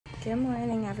Good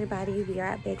morning, everybody. We are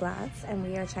at Big Lots and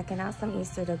we are checking out some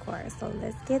Easter decor. So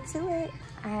let's get to it.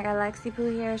 I got Lexi Poo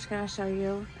here. She's gonna show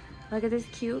you. Look at this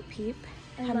cute peep.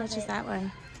 How much is that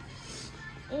one?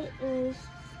 It is.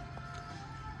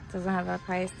 Doesn't have a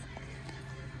price.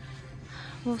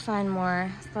 We'll find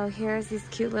more. So here's these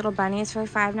cute little bunnies for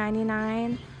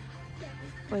 $5.99.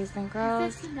 Boys and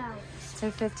girls. $15.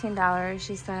 They're $15,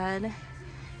 she said.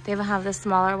 They even have the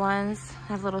smaller ones.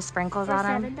 Have little sprinkles For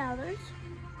on them. $7.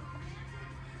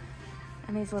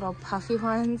 And these little puffy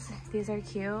ones, these are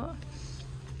cute.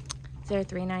 They're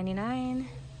 $3.99.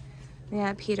 We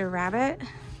got Peter Rabbit.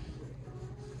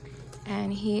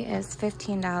 And he is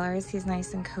 $15. He's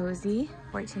nice and cozy.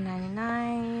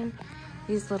 $14.99.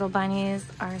 These little bunnies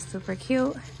are super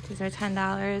cute. These are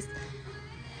 $10.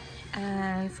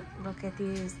 And look at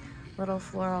these little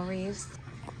floral wreaths.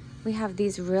 We have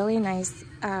these really nice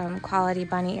quality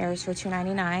bunny ears for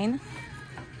 $2.99.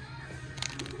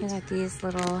 We got these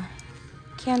little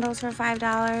candles for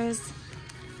 $5.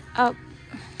 Oh,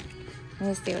 let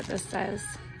me see what this says.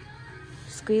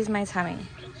 Squeeze my tummy.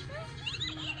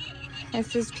 It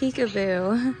says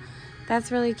peekaboo.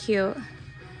 That's really cute.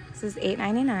 This is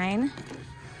 $8.99.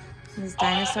 This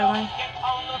dinosaur one.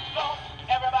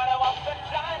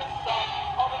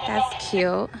 That's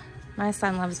cute. My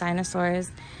son loves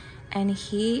dinosaurs. And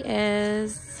he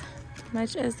is, how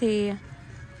much is he?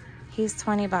 He's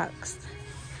 20 bucks.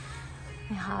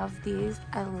 We have these.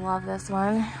 I love this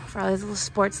one for all these little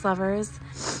sports lovers.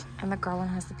 And the girl one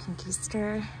has the pink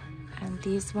Easter. And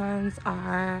these ones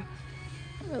are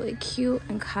really cute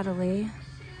and cuddly.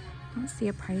 I don't see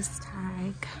a price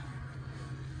tag.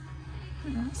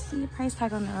 I don't see a price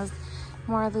tag on those.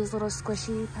 More of these little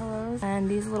squishy pillows. And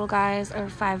these little guys are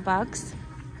 5 bucks.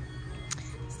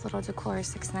 This little decor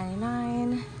is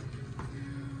 $6.99.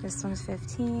 This one's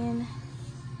 $15.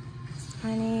 It's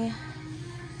 $20.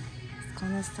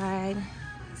 On this side,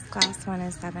 this glass one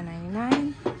is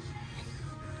 $7.99.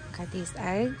 Got these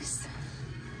eggs.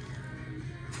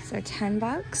 These are 10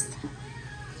 bucks.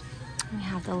 We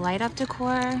have the light up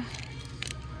decor.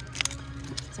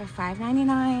 These are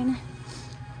 $5.99.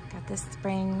 Got this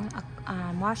spring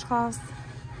washcloths.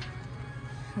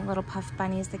 Little puff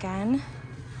bunnies again.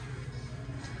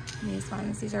 These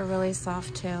ones, these are really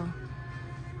soft too.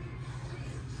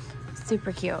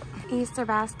 Super cute. Easter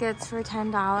baskets for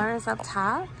 $10 up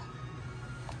top.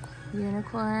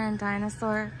 Unicorn,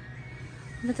 dinosaur.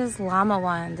 Look at this llama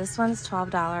one. This one's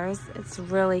 $12. It's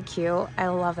really cute. I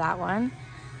love that one.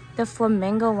 The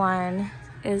flamingo one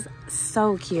is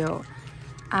so cute.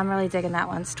 I'm really digging that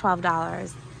one. It's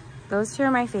 $12. Those two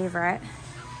are my favorite.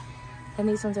 Then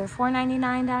these ones are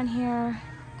 $4.99 down here.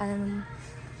 And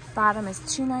bottom is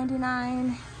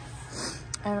 $2.99.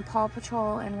 And the Paw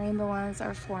Patrol and rainbow ones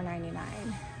are $4.99.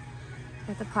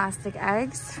 Got the plastic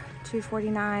eggs,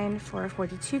 $2.49 for a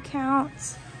 42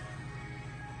 count.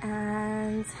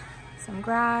 And some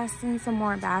grass and some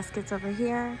more baskets over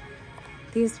here.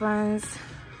 These ones,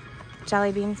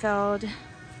 jelly bean filled.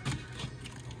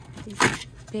 These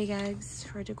big eggs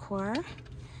for decor.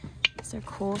 These are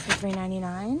cool for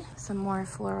 $3.99. Some more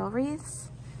floral wreaths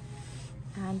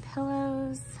and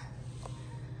pillows.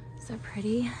 So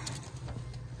pretty.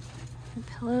 The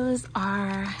pillows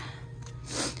are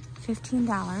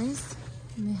 $15.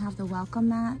 And they have the welcome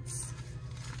mats.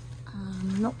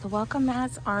 Nope, the welcome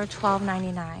mats are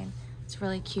 $12.99. It's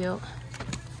really cute.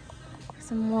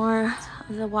 Some more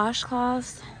of the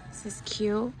washcloths. This is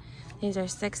cute. These are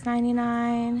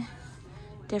 $6.99.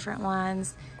 Different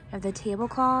ones. We have the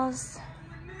tablecloths.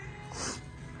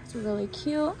 It's really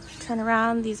cute. Turn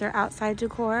around. These are outside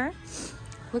decor.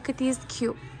 Look at these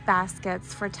cute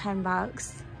baskets for 10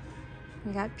 bucks.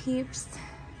 We got peeps.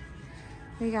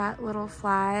 We got little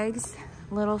flags,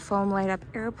 little foam light up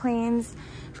airplanes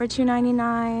for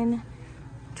 $2.99.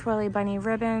 Twirly bunny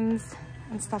ribbons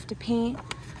and stuff to paint.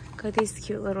 Got these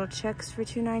cute little chicks for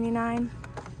 $2.99.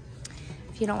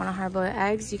 If you don't want to hard-boiled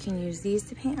eggs, you can use these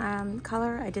to paint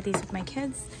color. I did these with my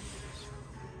kids.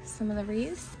 Some of the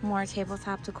wreaths, more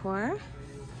tabletop decor.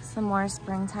 Some more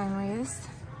springtime wreaths.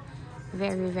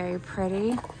 Very, very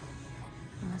pretty. I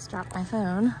almost dropped my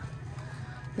phone.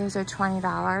 These are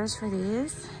 $20 for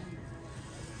these.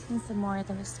 And some more of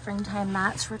the springtime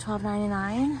mats for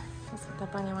 $12.99. That's what the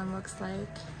bunny one looks like.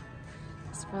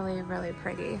 It's really, really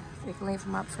pretty. So you can leave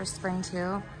them up for spring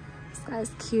too. This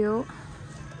guy's cute.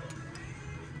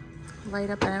 Light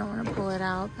up, I don't want to pull it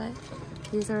out, but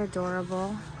these are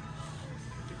adorable.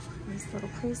 These little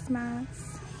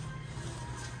placemats.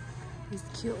 These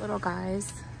cute little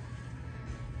guys.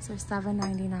 These are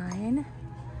 $7.99.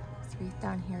 This wreath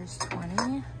down here is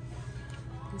 $20.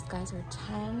 These guys are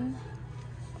 $10.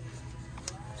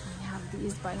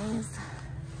 these bunnies.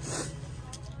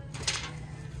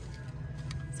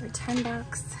 These are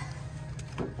 $10.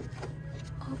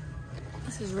 Oh,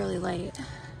 this is really light.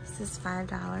 This is $5.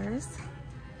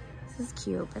 This is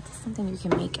cute, but this is something you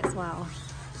can make as well.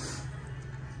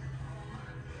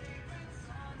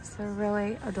 So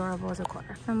really adorable decor.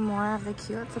 Some more of the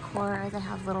cute decor. They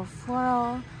have little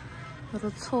floral,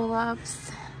 little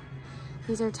tulips.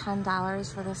 These are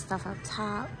 $10 for the stuff up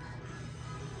top.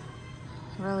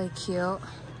 Really cute. Look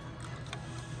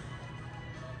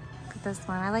at this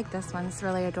one. I like this one. It's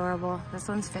really adorable. This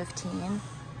one's $15.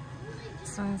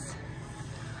 This one's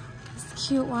this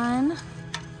cute one.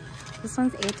 This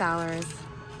one's $8.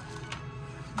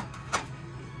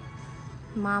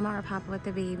 Mama or Papa with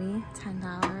the baby,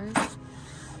 $10.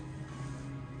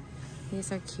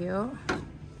 These are cute.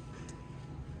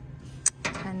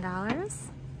 $10.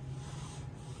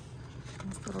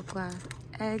 These little glass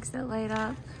eggs that light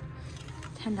up,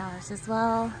 $10 as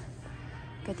well.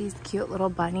 Got these cute little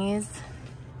bunnies.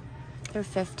 They're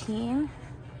 $15.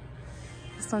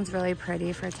 This one's really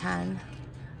pretty for $10.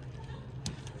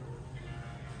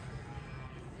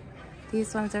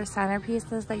 These ones are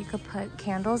centerpieces that you could put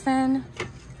candles in.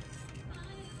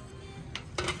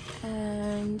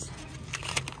 And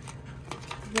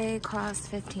they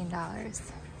cost $15.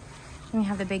 And we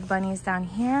have the big bunnies down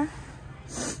here.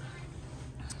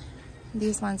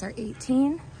 These ones are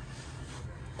 $18.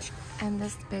 And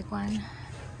this big one,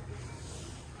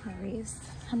 Maurice.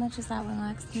 How much is that one,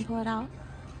 Lex? Can you pull it out?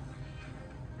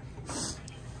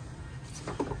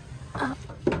 Oh,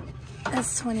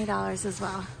 that's $20 as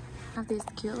well. I have these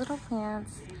cute little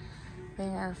plants. They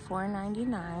are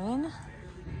 $4.99.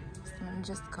 So I'm gonna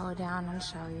just go down and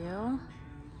show you.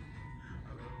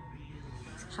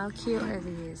 How cute are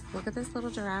these? Look at this little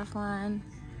giraffe one.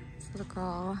 This little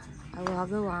girl. I love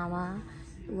the llama.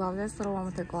 I love this little one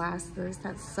with the glasses.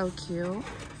 That's so cute.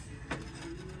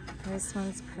 This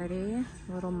one's pretty.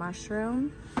 A little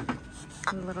mushroom.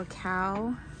 A little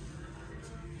cow.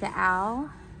 The owl.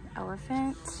 The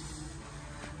elephant.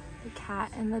 The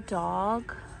cat and the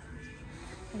dog.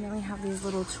 And then we have these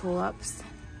little tulips.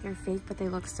 They're fake, but they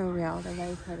look so real. They're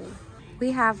very pretty.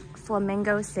 We have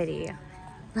Flamingo City.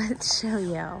 Let's show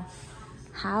you.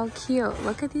 How cute.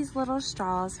 Look at these little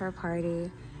straws for a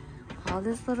party. All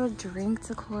this little drink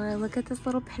decor. Look at this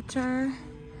little picture.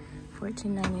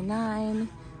 $14.99.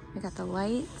 We got the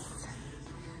lights.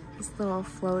 This little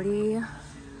floaty.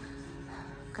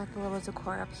 Got the little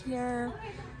decor up here.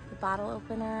 The bottle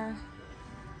opener.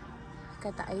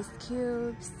 Got the ice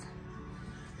cubes.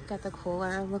 Got the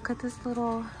cooler. Look at this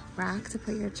little rack to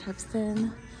put your chips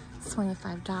in. It's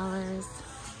 $25.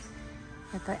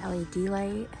 Got the LED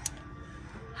light.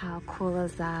 How cool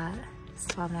is that? It's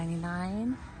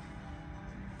 $12.99.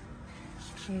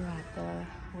 You got the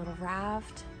little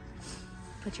raft.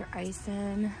 Put your ice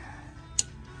in.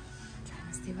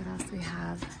 Trying to see what else we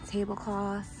have.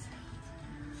 Tablecloth.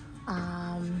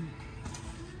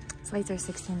 These lights are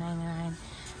 $16.99.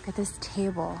 Got this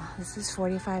table. This is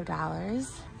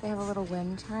 $45. They have a little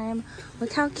wind chime.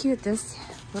 Look how cute this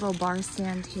little bar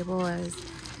stand table is.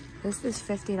 This is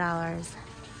 $50.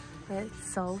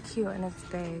 It's so cute and it's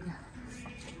big.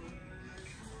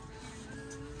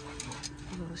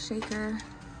 A little shaker,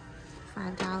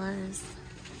 $5.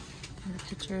 And the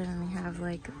pitcher, and we have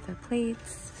like the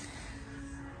plates,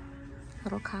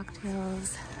 little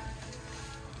cocktails.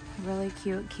 Really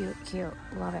cute, cute, cute.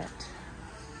 Love it.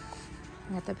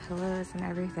 We got the pillows and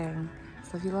everything.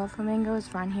 So if you love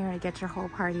flamingos, run here to get your whole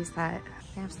party set.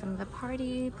 We have some of the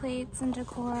party plates and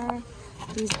decor.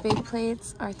 These big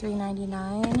plates are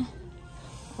 $3.99,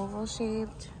 oval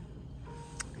shaped.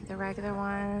 The regular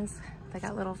ones, they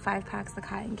got little 5-packs of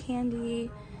cotton candy,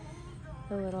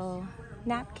 the little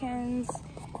napkins.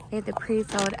 They have the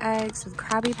pre-filled eggs with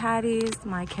Krabby Patties.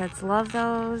 My kids love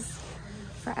those.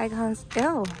 For egg hunts,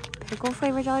 ew, pickle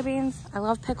flavored jelly beans. I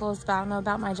love pickles, but I don't know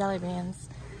about my jelly beans.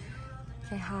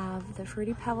 They have the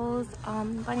Fruity Pebbles,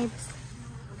 Bunny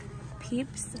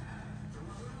Peeps,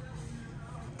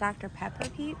 Dr. Pepper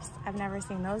Peeps. I've never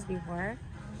seen those before.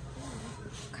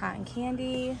 Cotton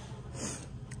candy,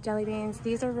 jelly beans.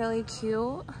 These are really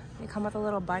cute. They come with a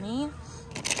little bunny.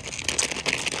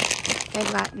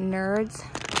 They've got Nerds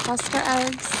cluster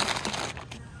eggs,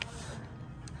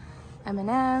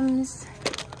 M&Ms.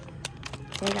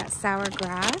 They got sour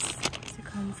grass to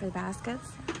come for the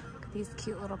baskets. Look at these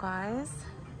cute little guys.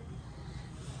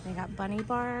 They got bunny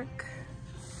bark.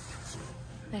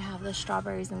 They have the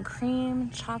strawberries and cream,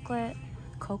 chocolate,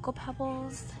 Cocoa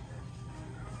Pebbles.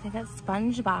 They got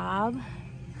SpongeBob.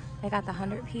 They got the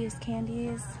 100-piece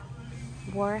candies,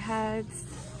 Warheads.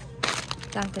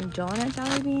 Dunkin' Donut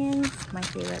jelly beans, my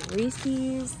favorite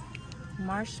Reese's,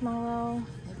 marshmallow,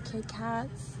 they have Kit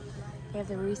Kats. They have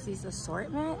the Reese's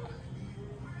assortment.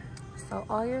 So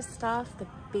all your stuff, the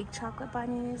big chocolate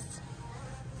bunnies,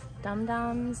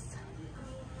 Dum-Dums,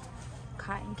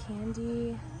 cotton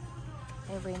candy.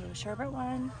 They have rainbow sherbet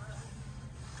one.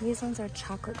 These ones are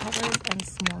chocolate covered and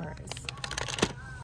s'mores.